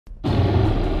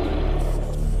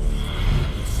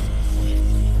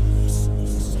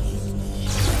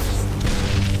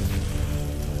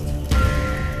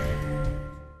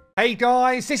Hey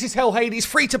guys, this is Hell Hades,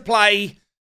 free to play.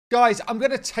 Guys, I'm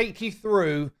going to take you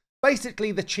through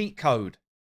basically the cheat code.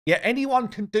 Yeah, anyone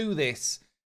can do this.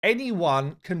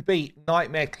 Anyone can beat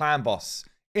Nightmare Clan Boss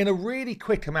in a really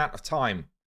quick amount of time.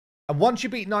 And once you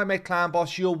beat Nightmare Clan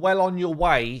Boss, you're well on your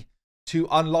way to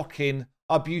unlocking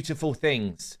our beautiful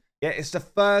things. Yeah, it's the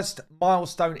first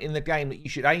milestone in the game that you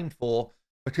should aim for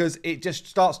because it just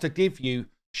starts to give you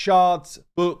shards,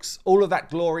 books, all of that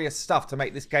glorious stuff to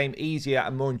make this game easier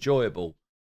and more enjoyable.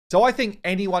 So I think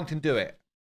anyone can do it.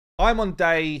 I'm on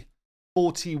day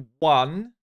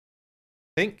 41,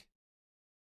 I think.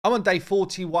 I'm on day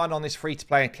 41 on this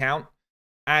free-to-play account.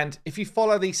 And if you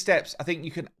follow these steps, I think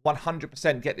you can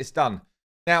 100% get this done.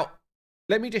 Now,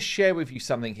 let me just share with you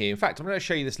something here. In fact, I'm going to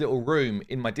show you this little room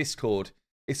in my Discord.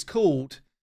 It's called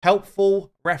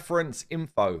Helpful Reference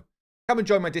Info. Come and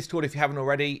join my Discord if you haven't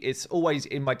already. It's always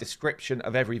in my description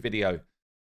of every video.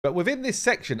 But within this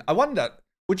section, I wonder,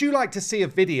 would you like to see a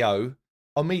video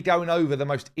on me going over the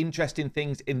most interesting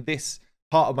things in this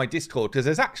part of my Discord? Because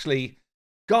there's actually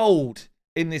gold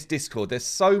in this Discord. There's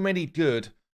so many good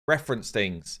reference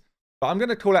things. But I'm going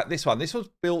to call out this one. This was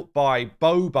built by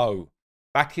Bobo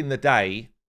back in the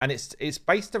day. And it's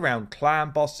based around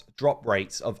clan boss drop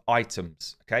rates of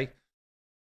items. Okay.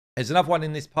 There's another one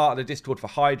in this part of the Discord for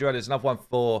Hydra. There's another one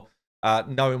for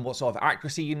knowing what sort of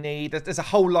accuracy you need. There's a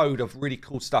whole load of really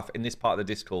cool stuff in this part of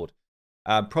the Discord.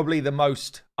 Probably the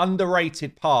most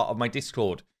underrated part of my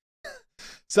Discord.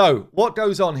 So, what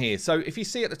goes on here? So, if you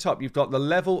see at the top, you've got the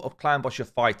level of clan boss you're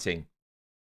fighting.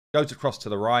 Goes across to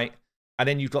the right. And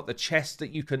then you've got the chest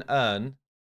that you can earn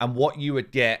and what you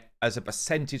would get as a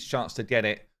percentage chance to get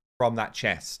it from that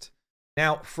chest.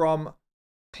 Now, from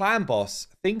Clan Boss,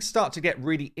 things start to get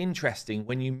really interesting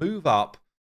when you move up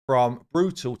from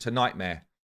Brutal to Nightmare.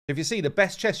 If you see, the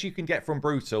best chest you can get from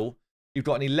Brutal, you've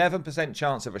got an 11%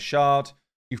 chance of a shard.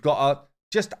 You've got a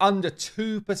just under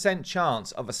 2%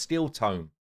 chance of a skill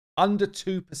tome. Under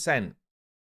 2%.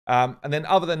 And then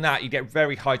other than that, you get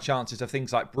very high chances of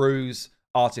things like brews,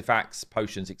 artifacts,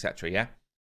 potions, etc. Yeah.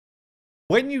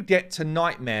 When you get to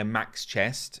Nightmare max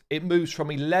chest, it moves from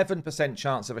 11%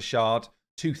 chance of a shard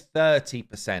to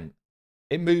 30%.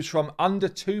 It moves from under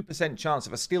 2% chance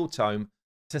of a skill tome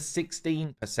to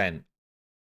 16%.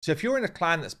 So if you're in a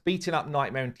clan that's beating up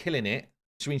Nightmare and killing it,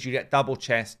 which means you get double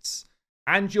chests,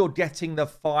 and you're getting the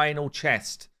final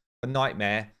chest for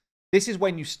Nightmare, this is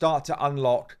when you start to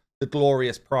unlock the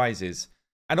glorious prizes.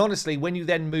 And honestly, when you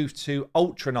then move to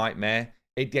Ultra Nightmare,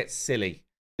 it gets silly.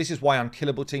 This is why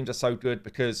unkillable teams are so good,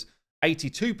 because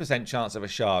 82% chance of a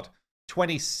shard,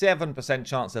 27%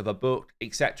 chance of a book,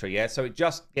 etc. Yeah, so it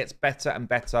just gets better and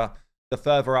better the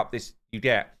further up this you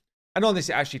get. And on this,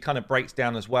 it actually kind of breaks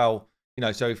down as well. You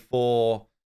know, so for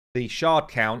the shard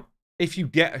count, if you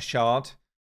get a shard,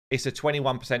 it's a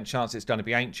 21% chance it's going to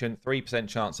be ancient, 3%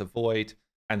 chance of void,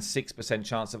 and 6%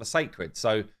 chance of a sacred.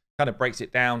 So kind of breaks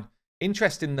it down.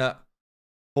 Interesting that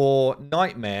for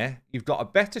Nightmare, you've got a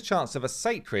better chance of a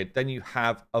sacred than you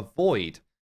have a void.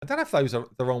 I don't know if those are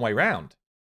the wrong way round.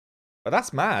 But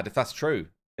that's mad if that's true.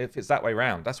 If it's that way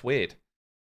round, that's weird.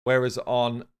 Whereas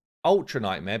on Ultra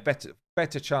Nightmare,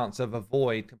 better chance of a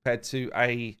void compared to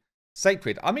a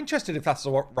sacred. I'm interested if that's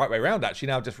the right way round, actually.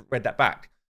 Now I've just read that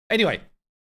back. Anyway,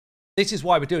 this is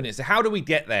why we're doing it. So how do we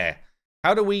get there?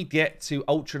 How do we get to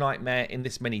Ultra Nightmare in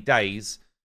this many days?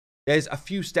 There's a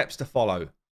few steps to follow.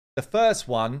 The first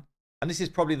one, and this is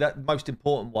probably the most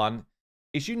important one,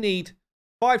 is you need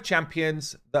 5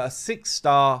 champions that are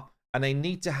 6-star and they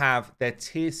need to have their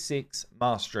tier 6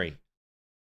 mastery.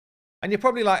 And you're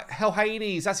probably like, Hell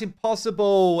Hades, that's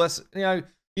impossible. That's, you know,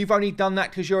 you've only done that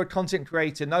because you're a content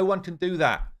creator. No one can do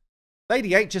that.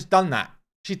 Lady 8 just done that.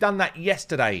 She's done that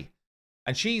yesterday.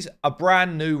 And she's a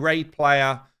brand new raid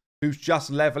player who's just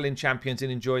leveling champions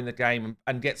and enjoying the game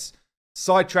and gets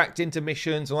sidetracked into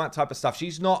missions, all that type of stuff.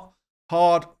 She's not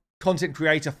hard content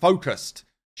creator focused.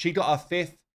 She got her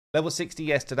 5th level 60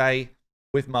 yesterday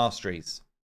with masteries.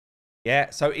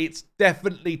 Yeah, so it's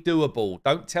definitely doable.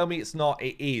 Don't tell me it's not.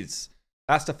 It is.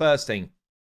 That's the first thing.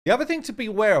 The other thing to be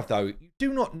aware of, though, you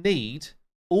do not need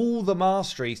all the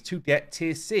masteries to get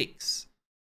tier 6.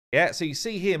 Yeah, so you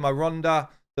see here, my Rhonda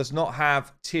does not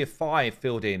have tier 5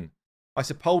 filled in. My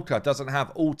Sepulchre doesn't have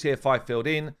all tier 5 filled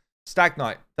in. Stag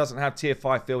Knight doesn't have tier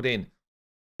 5 filled in.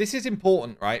 This is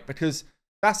important, right? Because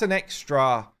that's an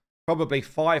extra probably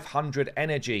 500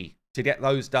 energy to get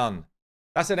those done.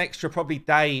 That's an extra probably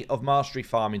day of mastery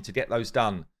farming to get those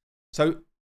done. So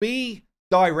be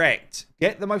direct.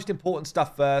 Get the most important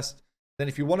stuff first. Then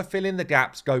if you want to fill in the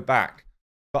gaps, go back.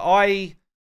 But I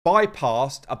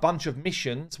bypassed a bunch of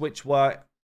missions which were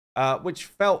which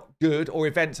felt good, or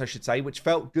events, I should say, which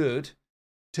felt good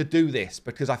to do this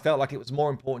because I felt like it was more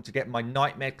important to get my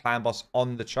Nightmare Clan Boss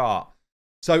on the chart.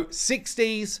 So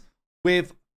 60s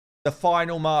with the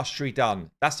final mastery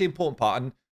done. That's the important part.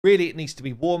 And really, it needs to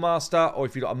be War Master, or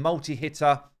if you've got a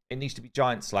multi-hitter, it needs to be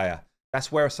Giant Slayer.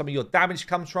 That's where some of your damage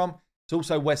comes from. It's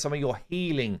also where some of your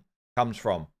healing comes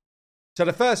from. So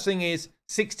the first thing is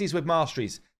 60s with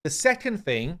masteries. The second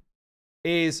thing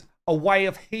is a way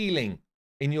of healing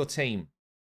in your team.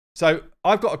 So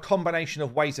I've got a combination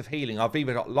of ways of healing. I've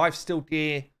either got lifesteal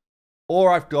gear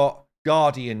or I've got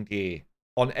guardian gear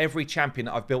on every champion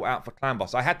that I've built out for Clan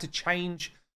Boss. I had to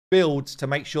change builds to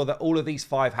make sure that all of these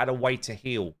 5 had a way to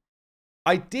heal.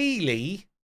 Ideally,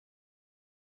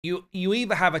 you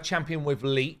either have a champion with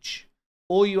leech,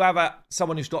 or you have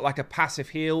someone who's got like a passive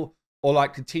heal, or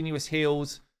like continuous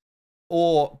heals,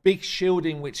 or big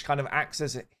shielding, which kind of acts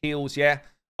as heals, yeah?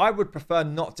 I would prefer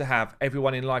not to have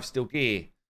everyone in lifesteal gear,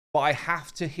 but I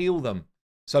have to heal them.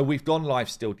 So we've gone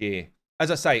lifesteal gear.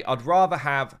 As I say, I'd rather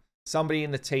have somebody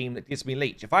in the team that gives me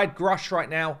leech. If I had Grush right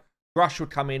now, Grush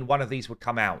would come in, one of these would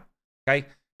come out, okay?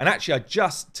 And actually, I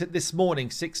just, this morning,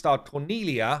 6-starred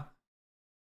Cornelia,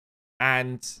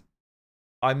 and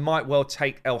I might well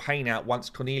take Elhain out once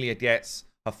Cornelia gets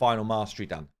her final mastery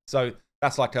done. So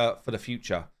that's like for the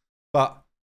future. But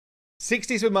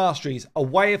 60s with masteries, a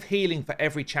way of healing for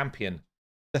every champion.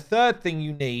 The third thing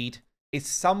you need is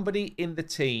somebody in the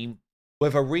team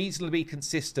with a reasonably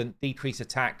consistent decrease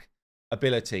attack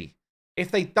ability.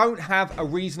 If they don't have a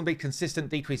reasonably consistent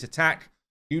decrease attack,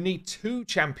 you need 2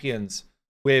 champions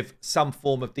with some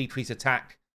form of decrease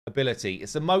attack ability.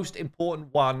 It's the most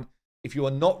important one if you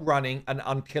are not running an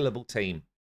unkillable team.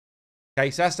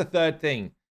 Okay, so that's the third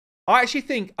thing. I actually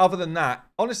think, other than that,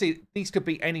 honestly, these could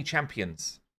be any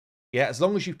champions. Yeah, as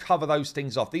long as you cover those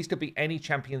things off. These could be any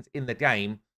champions in the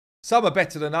game. Some are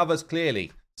better than others,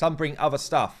 clearly. Some bring other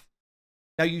stuff.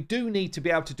 Now, you do need to be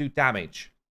able to do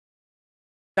damage.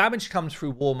 Damage comes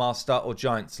through War Master or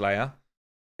Giant Slayer.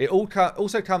 It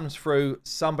also comes through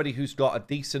somebody who's got a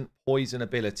decent poison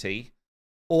ability,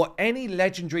 or any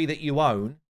legendary that you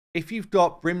own. If you've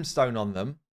got Brimstone on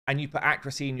them and you put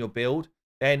accuracy in your build,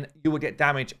 then you will get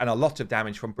damage, and a lot of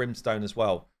damage from Brimstone as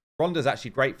well. Rhonda's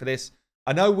actually great for this.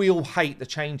 I know we all hate the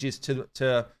changes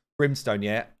to Brimstone,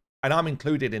 yeah, and I'm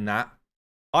included in that.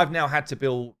 I've now had to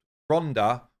build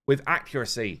Rhonda with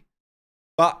accuracy,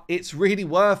 but it's really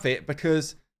worth it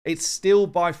because it's still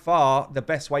by far the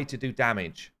best way to do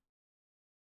damage.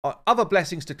 Other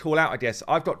blessings to call out, I guess.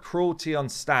 I've got Cruelty on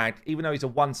Stag, even though he's a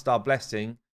 1-star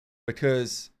blessing,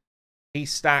 because he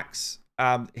stacks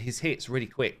his hits really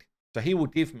quick. So he will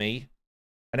give me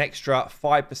an extra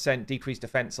 5% decreased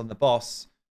defense on the boss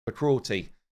for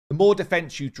Cruelty. The more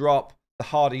defense you drop, the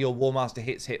harder your War Master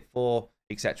hits hit for,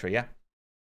 etc. Yeah.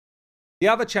 The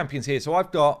other champions here. So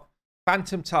I've got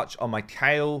Phantom Touch on my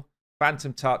Kale,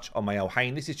 Phantom Touch on my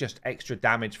Elhain. This is just extra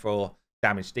damage for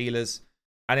damage dealers.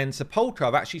 And in Sepulchre,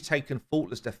 I've actually taken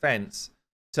Faultless Defense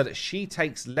so that she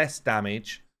takes less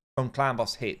damage from Clan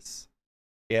Boss hits.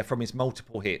 Yeah, from his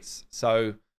multiple hits.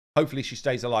 So hopefully she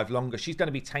stays alive longer. She's going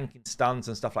to be tanking stuns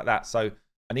and stuff like that. So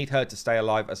I need her to stay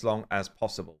alive as long as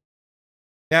possible.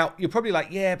 Now, you're probably like,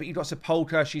 yeah, but you've got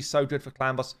Sepulchre. She's so good for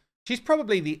Clan Boss. She's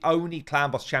probably the only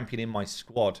Clan Boss champion in my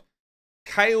squad.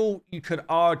 Kale, you could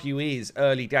argue, is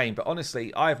early game. But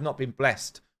honestly, I have not been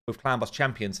blessed with Clan Boss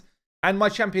champions. And my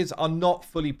champions are not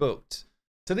fully booked.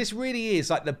 So this really is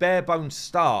like the bare bones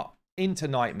start into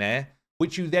Nightmare,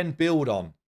 which you then build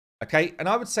on. Okay? And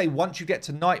I would say once you get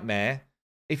to Nightmare,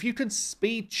 if you can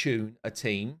speed tune a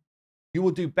team, you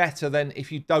will do better than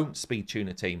if you don't speed tune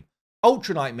a team.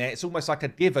 Ultra Nightmare, it's almost like a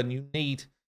given you need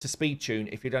to speed tune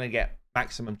if you're going to get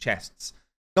maximum chests.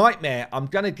 Nightmare, I'm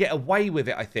going to get away with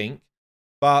it, I think.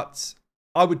 But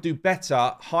I would do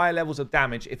better, higher levels of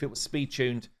damage if it was speed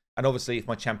tuned. And obviously if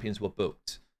my champions were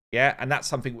booked. Yeah, and that's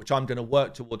something which I'm going to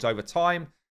work towards over time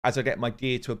as I get my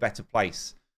gear to a better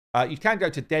place. You can go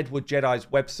to Deadwood Jedi's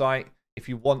website if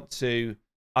you want to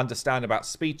understand about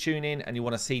speed tuning and you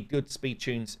want to see good speed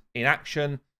tunes in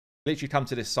action. Literally come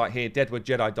to this site here,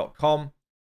 deadwoodjedi.com.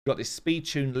 You've got this speed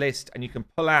tune list and you can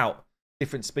pull out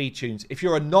different speed tunes. If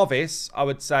you're a novice, I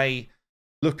would say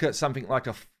look at something like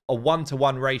a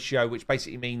 1-to-1 ratio, which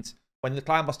basically means when the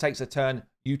Clan Boss takes a turn,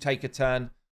 you take a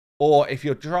turn. Or if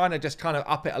you're trying to just kind of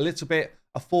up it a little bit,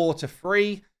 a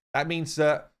 4-to-3, that means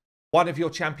that one of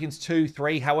your champions, 2,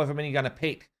 3, however many you're going to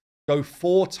pick, go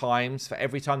 4 times for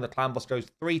every time the Clan Boss goes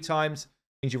 3 times.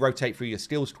 Means you rotate through your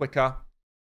skills quicker.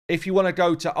 If you want to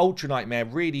go to Ultra Nightmare,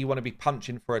 really you want to be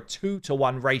punching for a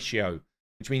 2-to-1 ratio,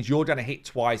 which means you're going to hit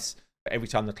twice for every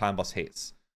time the Clan Boss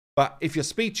hits. But if you're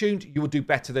speed tuned, you will do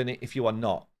better than it if you are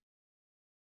not.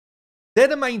 They're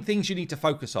the main things you need to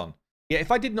focus on. Yeah, if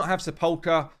I did not have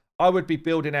Sepulchre, I would be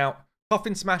building out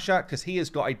Coffin Smasher because he has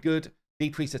got a good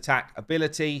decrease attack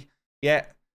ability. Yeah,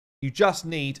 you just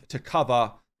need to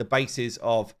cover the bases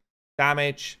of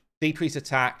damage, decrease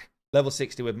attack, level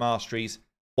 60 with masteries,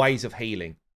 ways of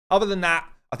healing. Other than that,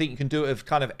 I think you can do it with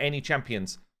kind of any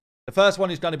champions. The first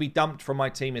one who's going to be dumped from my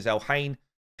team is Elhain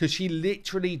because she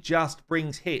literally just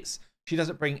brings hits. She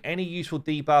doesn't bring any useful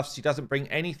debuffs. She doesn't bring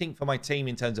anything for my team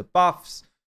in terms of buffs.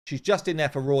 She's just in there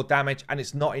for raw damage, and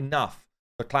it's not enough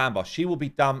for Clan Boss. She will be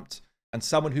dumped, and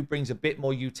someone who brings a bit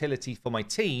more utility for my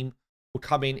team will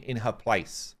come in her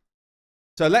place.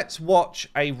 So let's watch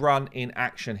a run in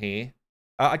action here.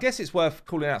 I guess it's worth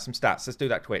calling out some stats. Let's do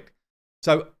that quick.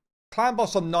 So Clan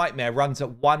Boss on Nightmare runs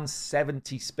at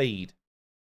 170 speed.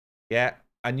 Yeah,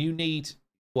 and you need,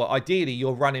 well, ideally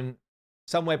you're running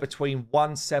somewhere between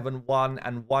 171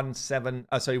 and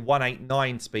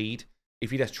 189 speed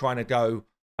if you're just trying to go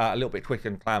a little bit quicker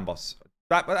than Clan Boss.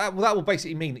 That will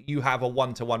basically mean that you have a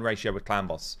 1-to-1 ratio with Clan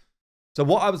Boss. So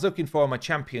what I was looking for on my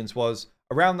champions was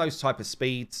around those type of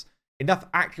speeds, enough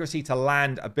accuracy to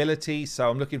land ability. So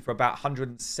I'm looking for about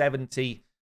 170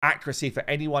 accuracy for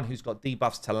anyone who's got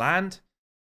debuffs to land.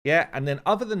 Yeah, and then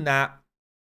other than that,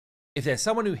 if there's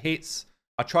someone who hits,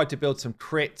 I tried to build some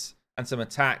crit and some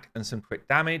attack and some crit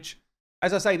damage.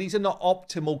 As I say, these are not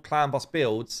optimal Clan Boss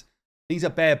builds. These are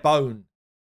bare bone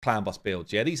Clan Boss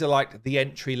builds. Yeah, these are like the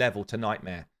entry level to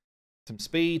Nightmare. Some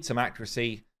speed, some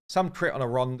accuracy, some crit on a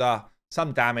Ronda,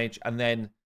 some damage, and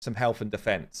then some health and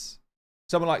defense.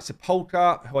 Someone like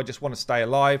Sepulchre, who I just want to stay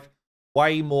alive,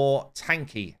 way more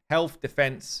tanky. Health,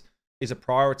 defense is a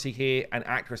priority here, and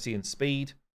accuracy and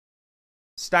speed.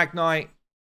 Stag Knight,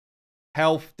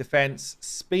 health, defense,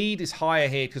 speed is higher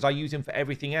here because I use him for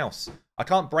everything else. I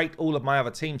can't break all of my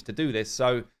other teams to do this,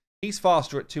 so he's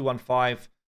faster at 215,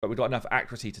 but we've got enough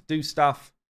accuracy to do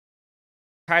stuff.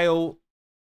 Kale,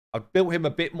 I've built him a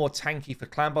bit more tanky for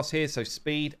Clan Boss here, so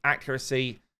speed,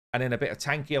 accuracy, and then a bit of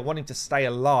tanky. I want him to stay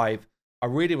alive. I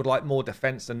really would like more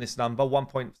defense than this number.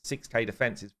 1.6k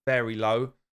defense is very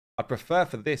low. I'd prefer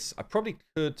for this. I probably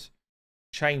could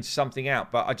change something out,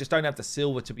 but I just don't have the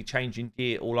silver to be changing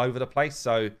gear all over the place,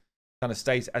 so kind of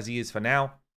stays as he is for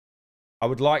now. I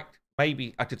would like,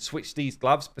 maybe I could switch these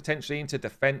gloves potentially into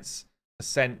defense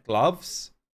percent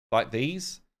gloves like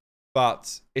these,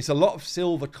 but it's a lot of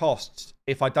silver costs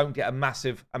if I don't get a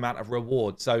massive amount of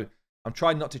reward, so I'm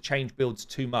trying not to change builds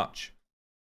too much.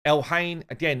 Elhain,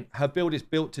 again, her build is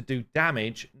built to do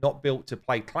damage, not built to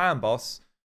play Clan Boss.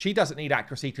 She doesn't need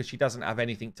accuracy because she doesn't have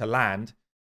anything to land.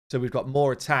 So we've got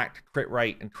more attack, crit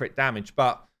rate, and crit damage.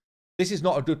 But this is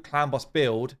not a good Clan Boss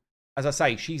build. As I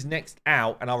say, she's next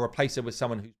out, and I'll replace her with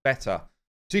someone who's better.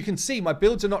 So you can see my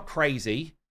builds are not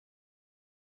crazy.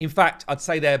 In fact, I'd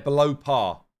say they're below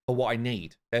par for what I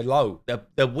need. They're low.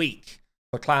 They're weak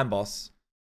for Clan Boss.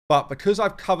 But because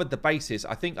I've covered the bases,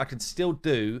 I think I can still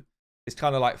do this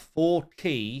kind of like 4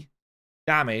 key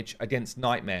damage against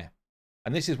Nightmare.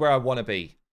 And this is where I want to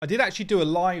be. I did actually do a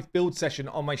live build session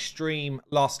on my stream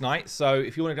last night. So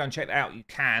if you want to go and check that out, you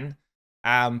can.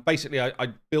 Basically, I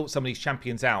built some of these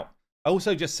champions out. I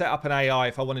also just set up an AI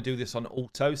if I want to do this on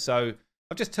auto. So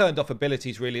I've just turned off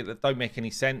abilities really that don't make any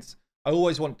sense. I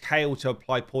always want Kale to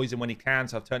apply poison when he can.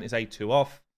 So I've turned his A2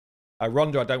 off.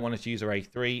 Ronda, I don't want to use her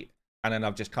A3. And then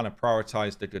I've just kind of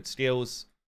prioritized the good skills.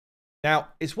 Now,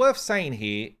 it's worth saying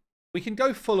here, we can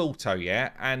go full auto, yeah,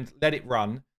 and let it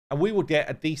run. And we will get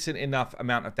a decent enough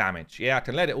amount of damage. Yeah, I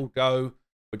can let it all go.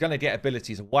 We're going to get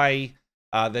abilities away.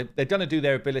 They're going to do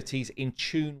their abilities in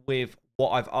tune with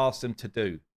what I've asked them to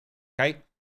do. Okay?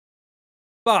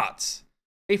 But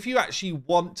if you actually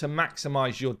want to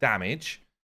maximize your damage,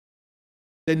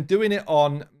 then doing it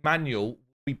on manual will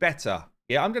be better.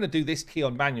 Yeah, I'm going to do this key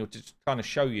on manual to just kind of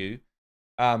show you.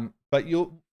 But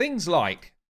things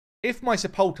like, if my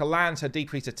Sepulchre lands her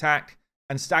decreased attack,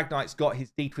 and Stag Knight's got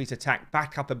his decreased attack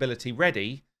backup ability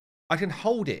ready, I can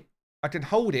hold it. I can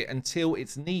hold it until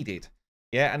it's needed.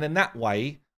 Yeah, and then that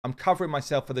way, I'm covering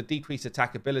myself for the decreased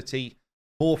attack ability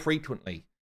more frequently.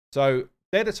 So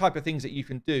they're the type of things that you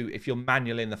can do if you're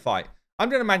manual in the fight. I'm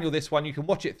going to manual this one. You can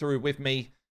watch it through with me.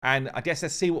 And I guess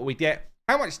let's see what we get.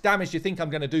 How much damage do you think I'm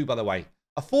going to do, by the way?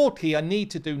 A 4 key, I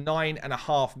need to do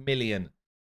 9.5 million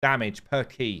damage per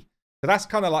key. So that's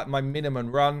kind of like my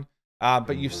minimum run.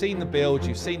 But you've seen the build,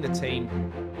 you've seen the team.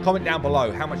 Comment down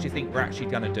below how much you think we're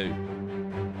actually going to do.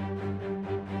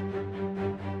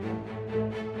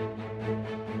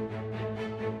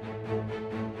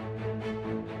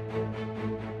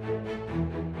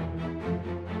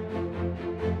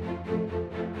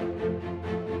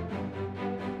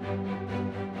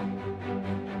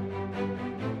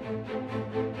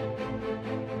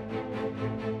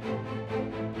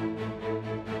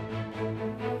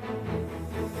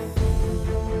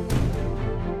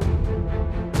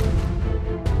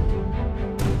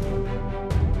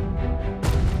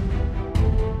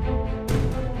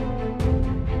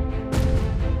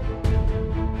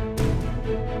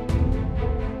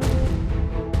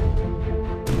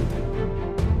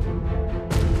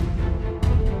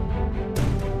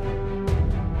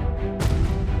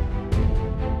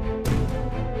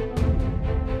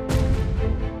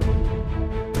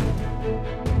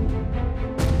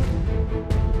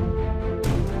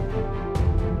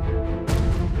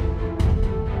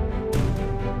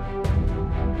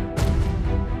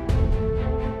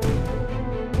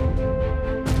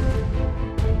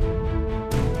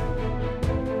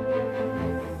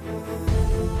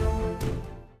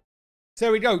 So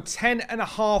there we go,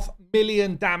 10.5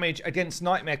 million damage against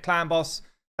Nightmare Clan Boss.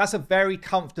 That's a very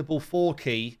comfortable 4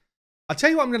 key. I'll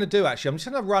tell you what I'm going to do, actually. I'm just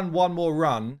going to run one more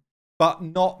run, but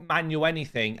not manual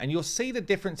anything. And you'll see the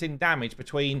difference in damage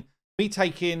between me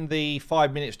taking the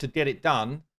 5 minutes to get it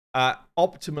done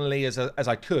optimally as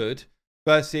I could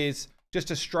versus just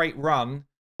a straight run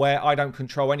where I don't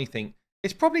control anything.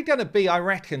 It's probably going to be, I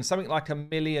reckon, something like 1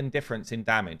 million difference in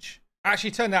damage.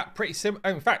 Actually turned out pretty similar.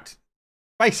 In fact,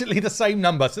 basically the same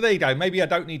number. So there you go. Maybe I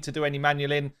don't need to do any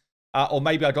manual in, or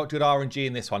maybe I got good RNG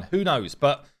in this one. Who knows?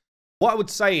 But what I would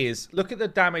say is, look at the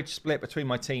damage split between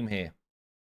my team here.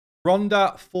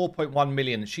 Rhonda, 4.1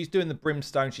 million. She's doing the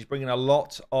Brimstone. She's bringing a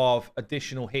lot of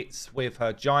additional hits with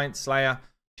her Giant Slayer.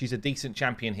 She's a decent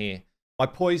champion here. My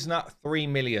Poisoner, 3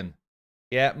 million.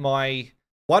 Yeah,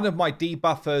 one of my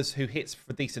debuffers who hits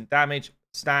for decent damage,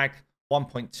 Stag,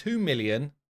 1.2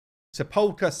 million.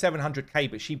 Sepulchre, 700k,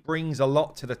 but she brings a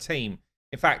lot to the team.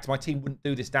 In fact, my team wouldn't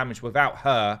do this damage without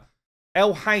her.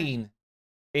 El Hain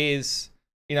is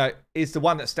the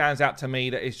one that stands out to me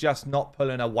that is just not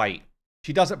pulling her weight.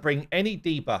 She doesn't bring any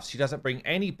debuffs. She doesn't bring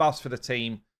any buffs for the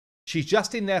team. She's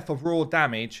just in there for raw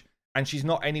damage, and she's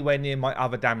not anywhere near my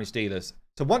other damage dealers.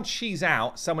 So once she's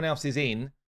out, someone else is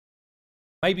in.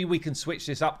 Maybe we can switch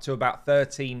this up to about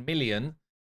 13 million,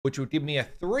 which would give me a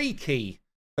 3 key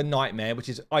for Nightmare, which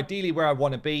is ideally where I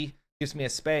want to be. Gives me a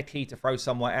spare key to throw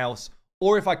somewhere else.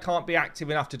 Or if I can't be active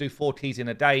enough to do 4 keys in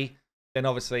a day, then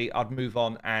obviously I'd move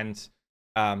on and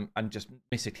just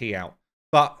miss a key out.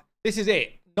 But this is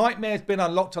it. Nightmare's been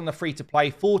unlocked on the free-to-play,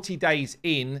 40 days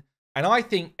in, and I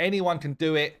think anyone can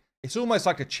do it. It's almost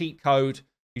like a cheat code.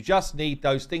 You just need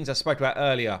those things I spoke about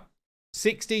earlier.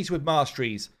 60s with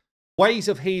masteries, ways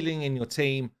of healing in your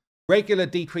team, regular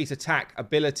decrease attack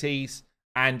abilities,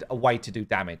 and a way to do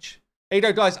damage. There you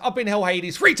go, guys. I've been Hell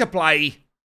Hades, free to play.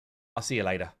 I'll see you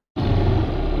later.